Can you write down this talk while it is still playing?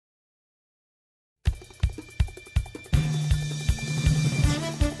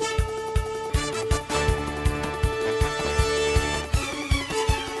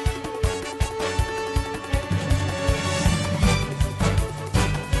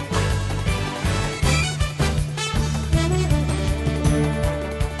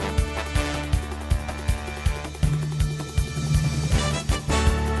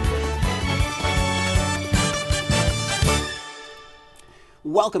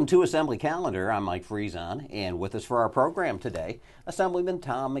Welcome to Assembly Calendar. I'm Mike Friesen, and with us for our program today, Assemblyman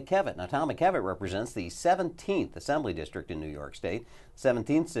Tom McKevitt. Now, Tom McKevitt represents the 17th Assembly District in New York State.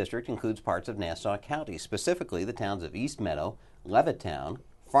 17th District includes parts of Nassau County, specifically the towns of East Meadow, Levittown,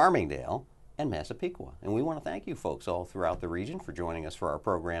 Farmingdale, and Massapequa. And we want to thank you folks all throughout the region for joining us for our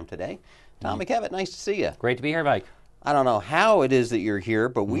program today. Tom McKevitt, nice to see you. Great to be here, Mike. I don't know how it is that you're here,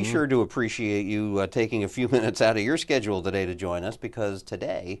 but we sure do appreciate you taking a few minutes out of your schedule today to join us, because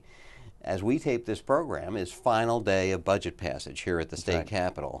today, as we tape this program, is final day of budget passage here at the state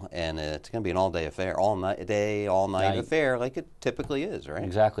capitol. And it's going to be an all-day affair, all-night affair like it typically is, right?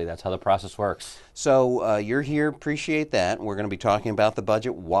 Exactly. That's how the process works. So you're here. Appreciate that. We're going to be talking about the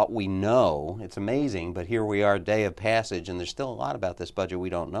budget, what we know. It's amazing, but here we are, day of passage, and there's still a lot about this budget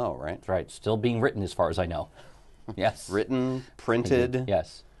we don't know, right? That's right. Still being written as far as I know. Yes. Written, printed,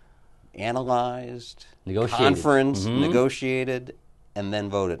 yes, analyzed, negotiated, conferenced, negotiated, and then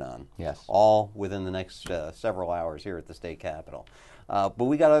voted on. Yes. All within the next several hours here at the state capitol. But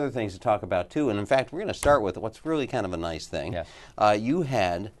we got other things to talk about too, and in fact, we're going to start with what's really kind of a nice thing. Yes. You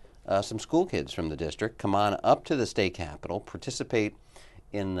had some school kids from the district come on up to the state capitol, participate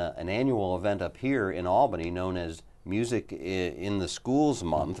in an annual event up here in Albany known as Music in the Schools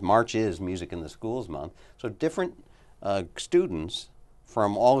Month. March is Music in the Schools Month. So different students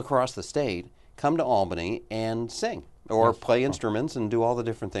from all across the state come to Albany and sing or play instruments and do all the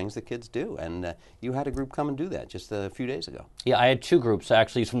different things that kids do. And you had a group come and do that just a few days ago. Yeah, I had two groups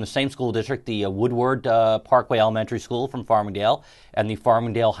actually from the same school district, the Woodward Parkway Elementary School from Farmingdale and the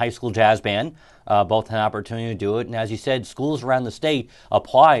Farmingdale High School Jazz Band. Both had an opportunity to do it. And as you said, schools around the state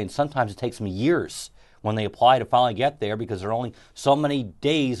apply, and sometimes it takes them years when they apply to finally get there, because there are only so many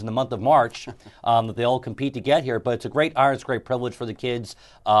days in the month of March that they all compete to get here. But it's a great honor, it's a great privilege for the kids.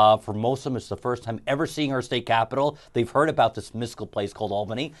 For most of them, it's the first time ever seeing our state capitol. They've heard about this mystical place called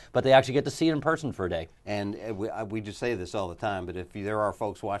Albany, but they actually get to see it in person for a day. And we just say this all the time, but if there are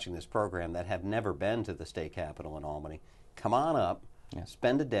folks watching this program that have never been to the state capitol in Albany, come on up,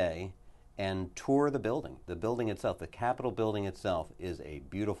 spend a day, and tour the building. The building itself, the Capitol building itself, is a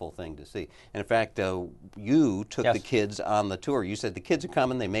beautiful thing to see. And in fact, you took the kids on the tour. You said the kids are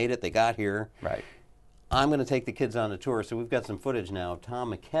coming, they made it, they got here. Right. I'm going to take the kids on the tour. So we've got some footage now of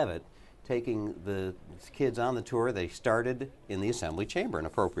Tom McKevitt taking the kids on the tour. They started in the Assembly Chamber, an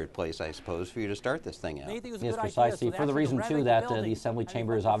appropriate place, I suppose, for you to start this thing out. Yes, precisely. For the reason, too, that the Assembly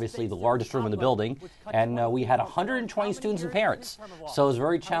Chamber is obviously the largest room in the building, and we had 120 students and parents. So it was a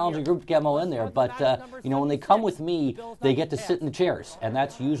very challenging group to get them all in there. But, when they come with me, they get to sit in the chairs, and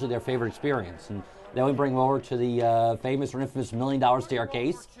that's usually their favorite experience. And then we bring them over to the famous or infamous $1 million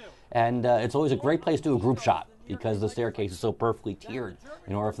staircase, and it's always a great place to do a group shot, because the staircase is so perfectly tiered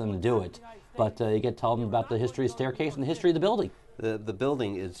in order for them to do it. But you get to tell them about the history of the staircase and the history of the building. The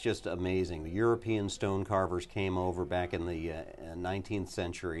building is just amazing. The European stone carvers came over back in the 19th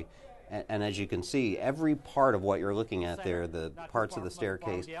century. And as you can see, every part of what you're looking at there, the parts of the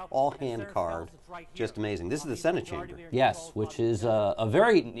staircase, all hand-carved, just amazing. This is the Senate chamber. Yes, which is a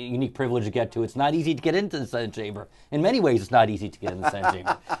very unique privilege to get to. It's not easy to get into the Senate chamber. In many ways, it's not easy to get in the Senate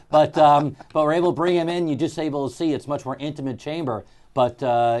chamber. But we're able to bring him in. You're just able to see it's a much more intimate chamber. But,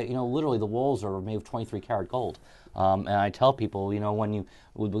 literally the walls are made of 23-karat gold. And I tell people, when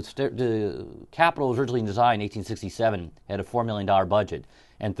the Capitol was originally designed in 1867, it had a $4 million budget.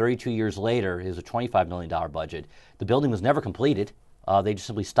 And 32 years later, it was a $25 million budget. The building was never completed. They just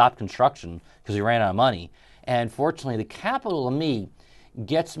simply stopped construction because we ran out of money. And fortunately, the Capitol, to me,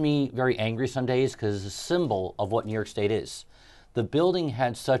 gets me very angry some days because it's a symbol of what New York State is. The building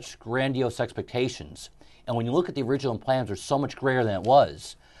had such grandiose expectations. And when you look at the original plans, they're so much greater than it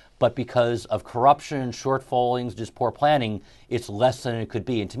was. But because of corruption, shortfallings, just poor planning, it's less than it could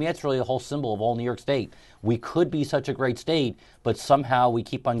be. And to me, that's really a whole symbol of all New York State. We could be such a great state, but somehow we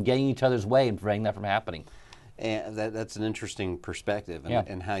keep on getting each other's way and preventing that from happening. And that's an interesting perspective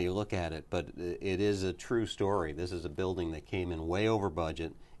and how you look at it. But it is a true story. This is a building that came in way over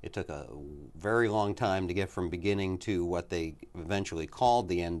budget. It took a very long time to get from beginning to what they eventually called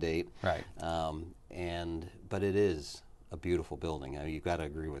the end date. Right. But it is a beautiful building. I mean, you've got to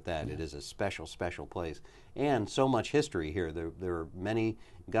agree with that. It is a special, special place. And so much history here. There are many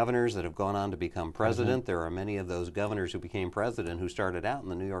governors that have gone on to become president. There are many of those governors who became president who started out in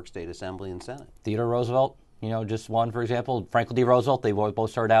the New York State Assembly and Senate. Theodore Roosevelt, just one, for example. Franklin D. Roosevelt, they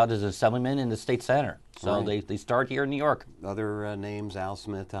both started out as assemblyman in the state senator. So they start here in New York. Other names, Al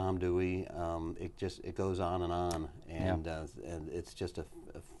Smith, Tom Dewey, it goes on. And it's just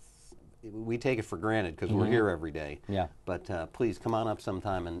we take it for granted because we're here every day. Yeah. But please come on up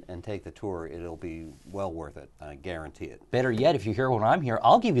sometime and take the tour. It'll be well worth it. I guarantee it. Better yet, if you're here when I'm here,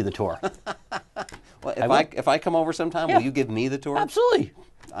 I'll give you the tour. Well, if I come over sometime, will you give me the tour? Absolutely.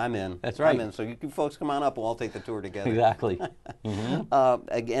 I'm in. That's right. I'm in. So you folks come on up. We'll all take the tour together. Exactly.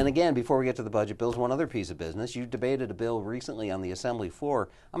 And again, before we get to the budget bills, one other piece of business. You debated a bill recently on the Assembly floor.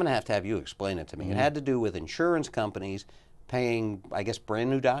 I'm going to have you explain it to me. It had to do with insurance companies paying, I guess, brand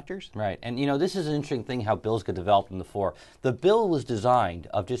new doctors? Right. And, this is an interesting thing how bills get developed on the floor. The bill was designed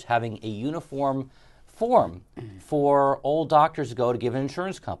of just having a uniform form for old doctors to go to give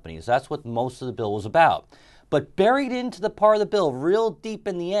insurance companies. That's what most of the bill was about. But buried into the part of the bill, real deep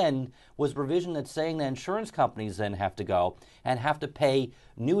in the end, was a provision that's saying that insurance companies then have to go and have to pay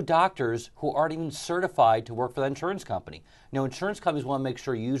new doctors who aren't even certified to work for that insurance company. Insurance companies want to make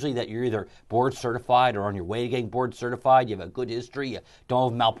sure usually that you're either board certified or on your way to getting board certified, you have a good history, you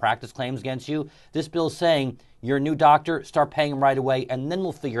don't have malpractice claims against you. This bill is saying you're a new doctor, start paying them right away, and then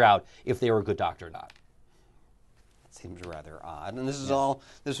we'll figure out if they were a good doctor or not. Seems rather odd, and this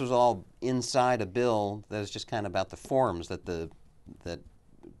was all inside a bill that is just kind of about the forms that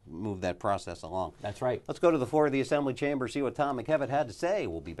move that process along. That's right. Let's go to the floor of the Assembly chamber, see what Tom McKevitt had to say.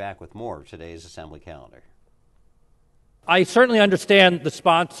 We'll be back with more of today's Assembly calendar. I certainly understand the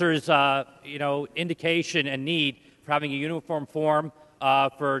sponsor's, indication and need for having a uniform form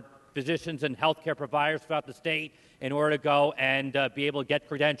for physicians and healthcare providers throughout the state in order to go and be able to get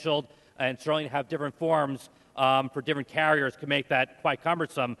credentialed, and certainly have different forms for different carriers can make that quite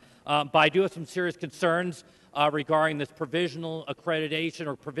cumbersome. But I do have some serious concerns regarding this provisional accreditation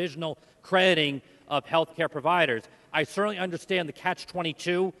or provisional crediting of healthcare providers. I certainly understand the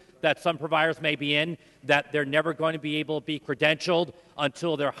catch-22 that some providers may be in, that they're never going to be able to be credentialed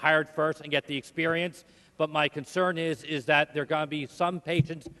until they're hired first and get the experience. But my concern is that there are going to be some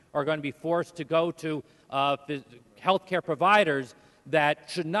patients are going to be forced to go to healthcare providers that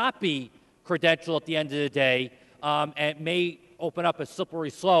should not be credentialed at the end of the day, and it may open up a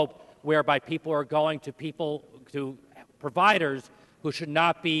slippery slope whereby people are going to providers who should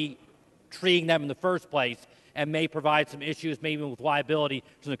not be treating them in the first place, and may provide some issues maybe with liability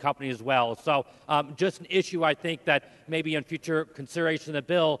to the company as well. So just an issue I think that maybe in future consideration of the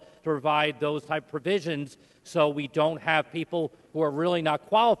bill to provide those type of provisions so we don't have people who are really not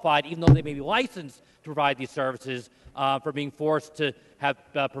qualified, even though they may be licensed to provide these services, for being forced to have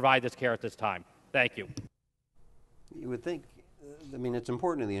provide this care at this time. Thank you. You would think, it's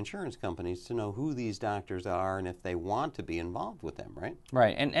important to the insurance companies to know who these doctors are and if they want to be involved with them, right?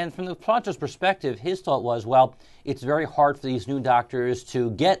 Right, and from the sponsor's perspective, his thought was, well, it's very hard for these new doctors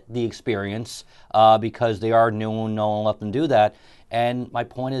to get the experience because they are new and no one let them do that. And my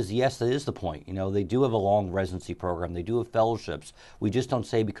point is, yes, that is the point. They do have a long residency program. They do have fellowships. We just don't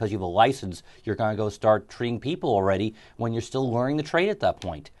say because you have a license, you're going to go start treating people already when you're still learning the trade at that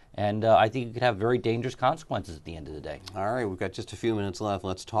point. And I think it could have very dangerous consequences at the end of the day. All right, we've got just a few minutes left.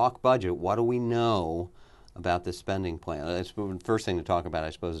 Let's talk budget. What do we know about this spending plan? The first thing to talk about,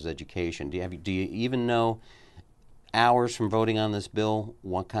 I suppose, is education. Do you even know hours from voting on this bill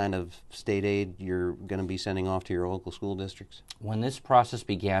what kind of state aid you're going to be sending off to your local school districts? When this process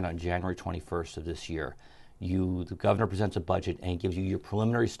began on January 21st of this year, the governor presents a budget and gives you your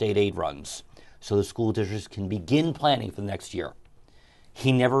preliminary state aid runs so the school districts can begin planning for the next year.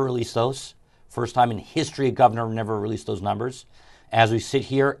 He never released those. First time in history a governor never released those numbers. As we sit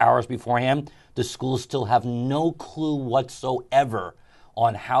here hours beforehand, the schools still have no clue whatsoever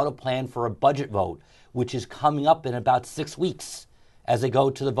on how to plan for a budget vote, which is coming up in about 6 weeks, as they go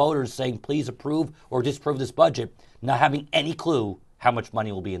to the voters saying, please approve or disapprove this budget, not having any clue how much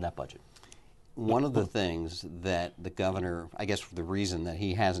money will be in that budget. One of the things that the governor, I guess for the reason that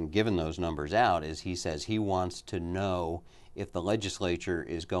he hasn't given those numbers out, is he says he wants to know if the legislature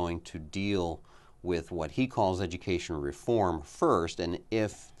is going to deal with what he calls education reform first, and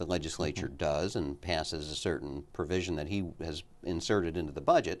if the legislature does and passes a certain provision that he has inserted into the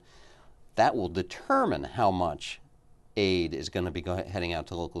budget, that will determine how much aid is going to be heading out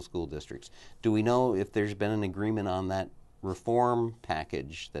to local school districts. Do we know if there's been an agreement on that reform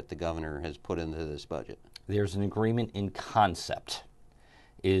package that the governor has put into this budget? There's an agreement in concept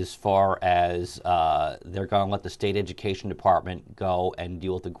as far as they're going to let the state education department go and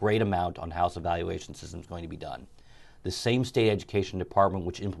deal with a great amount on how this evaluation system is going to be done. The same state education department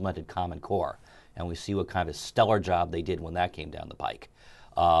which implemented Common Core, and we see what kind of a stellar job they did when that came down the pike.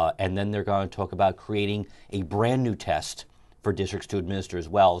 And then they're going to talk about creating a brand new test for districts to administer as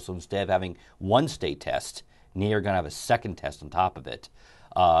well. So instead of having one state test, Now you're going to have a second test on top of it.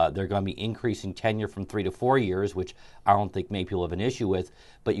 They're going to be increasing tenure from 3 to 4 years, which I don't think many people have an issue with,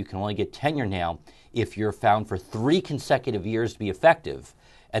 but you can only get tenure now if you're found for 3 consecutive years to be effective.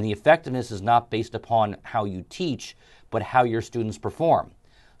 And the effectiveness is not based upon how you teach, but how your students perform.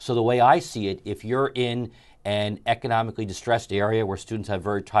 So the way I see it, if you're in an economically distressed area where students have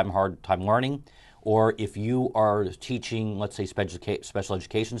hard time learning, or if you are teaching, let's say, special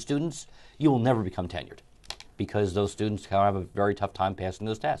education students, you will never become tenured, because those students have a very tough time passing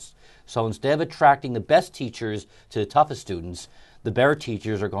those tests. So instead of attracting the best teachers to the toughest students, the better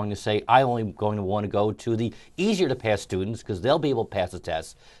teachers are going to say, I'm only going to want to go to the easier to pass students because they'll be able to pass the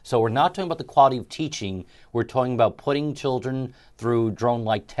test. So we're not talking about the quality of teaching. We're talking about putting children through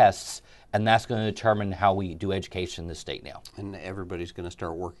drone-like tests, and that's going to determine how we do education in this state now. And everybody's going to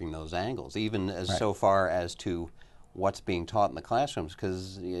start working those angles, even as so far as to what's being taught in the classrooms,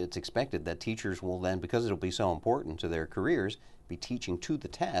 because it's expected that teachers will then, because it'll be so important to their careers, be teaching to the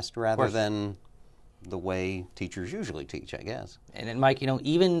test rather than the way teachers usually teach, I guess. And Mike,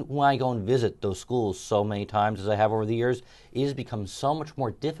 even when I go and visit those schools so many times as I have over the years, it has become so much more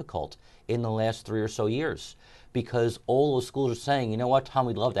difficult in the last 3 or so years, because all those schools are saying, you know what, Tom,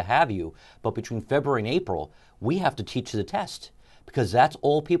 we'd love to have you, but between February and April, we have to teach to the test, because that's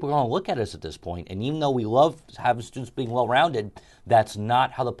all people are going to look at us at this point. And even though we love having students being well-rounded, that's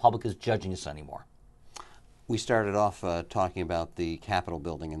not how the public is judging us anymore. We started off talking about the Capitol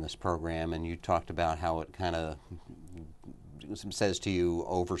building in this program, and you talked about how it kind of says to you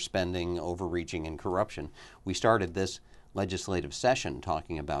overspending, overreaching, and corruption. We started this legislative session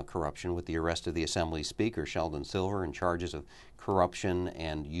talking about corruption with the arrest of the Assembly Speaker, Sheldon Silver, in charges of corruption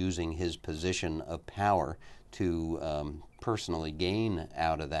and using his position of power to personally gain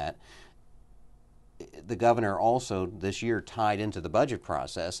out of that. The governor also this year tied into the budget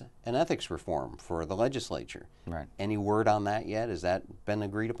process an ethics reform for the legislature. Right. Any word on that yet? Has that been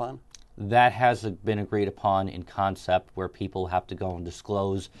agreed upon? That has been agreed upon in concept, where people have to go and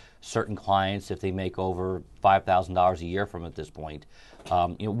disclose certain clients if they make over $5,000 a year from at this point.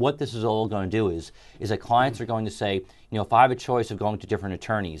 What this is all going to do is that clients are going to say, if I have a choice of going to different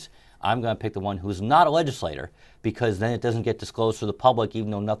attorneys, I'm going to pick the one who's not a legislator, because then it doesn't get disclosed to the public,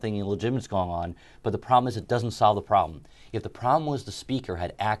 even though nothing illegitimate is going on. But the problem is it doesn't solve the problem. If the problem was the speaker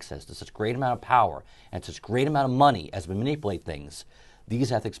had access to such great amount of power and such great amount of money as to manipulate things,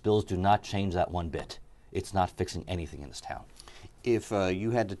 these ethics bills do not change that one bit. It's not fixing anything in this town. If you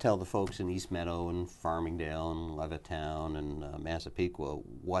had to tell the folks in East Meadow and Farmingdale and Levittown and Massapequa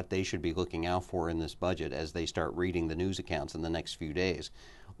what they should be looking out for in this budget as they start reading the news accounts in the next few days,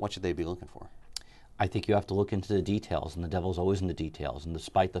 what should they be looking for? I think you have to look into the details, and the devil's always in the details. And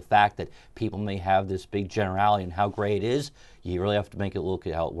despite the fact that people may have this big generality and how great it is, you really have to make it look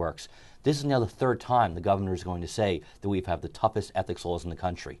at how it works. This is now the third time the governor is going to say that we've had the toughest ethics laws in the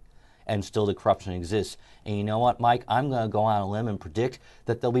country, and still the corruption exists. And you know what, Mike? I'm going to go on a limb and predict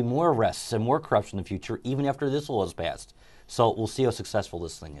that there'll be more arrests and more corruption in the future, even after this law is passed. So we'll see how successful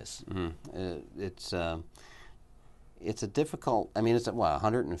this thing is. Mm-hmm. It's a difficult, it's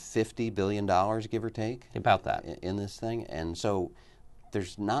 $150 billion, give or take? About that. In this thing. And so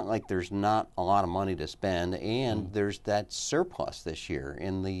there's not a lot of money to spend, and there's that surplus this year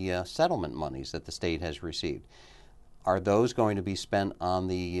in the settlement monies that the state has received. Are those going to be spent on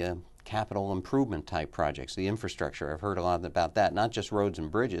the capital improvement type projects, the infrastructure? I've heard a lot about that, not just roads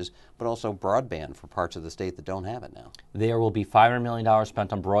and bridges, but also broadband for parts of the state that don't have it now. There will be $500 million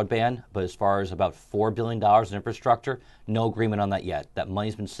spent on broadband, but as far as about $4 billion in infrastructure, no agreement on that yet. That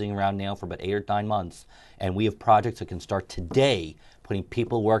money's been sitting around now for about 8 or 9 months, and we have projects that can start today, putting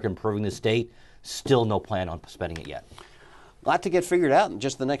people to work, improving the state. Still no plan on spending it yet. A lot to get figured out in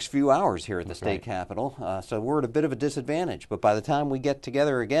just the next few hours here at the state capitol. So we're at a bit of a disadvantage. But by the time we get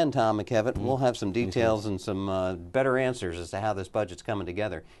together again, Tom McKevitt, we'll have some details and some better answers as to how this budget's coming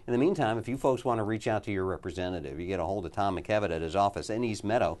together. In the meantime, if you folks want to reach out to your representative, you get a hold of Tom McKevitt at his office in East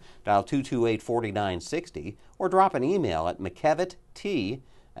Meadow, dial 228-4960, or drop an email at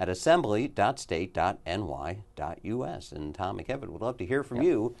mckevitt@assembly.state.ny.us. And Tom McKevitt would love to hear from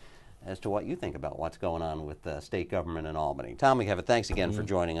you as to what you think about what's going on with state government in Albany. Tom McKevitt, thanks again for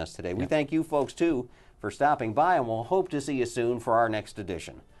joining us today. We thank you folks, too, for stopping by, and we'll hope to see you soon for our next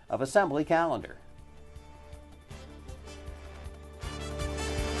edition of Assembly Calendar.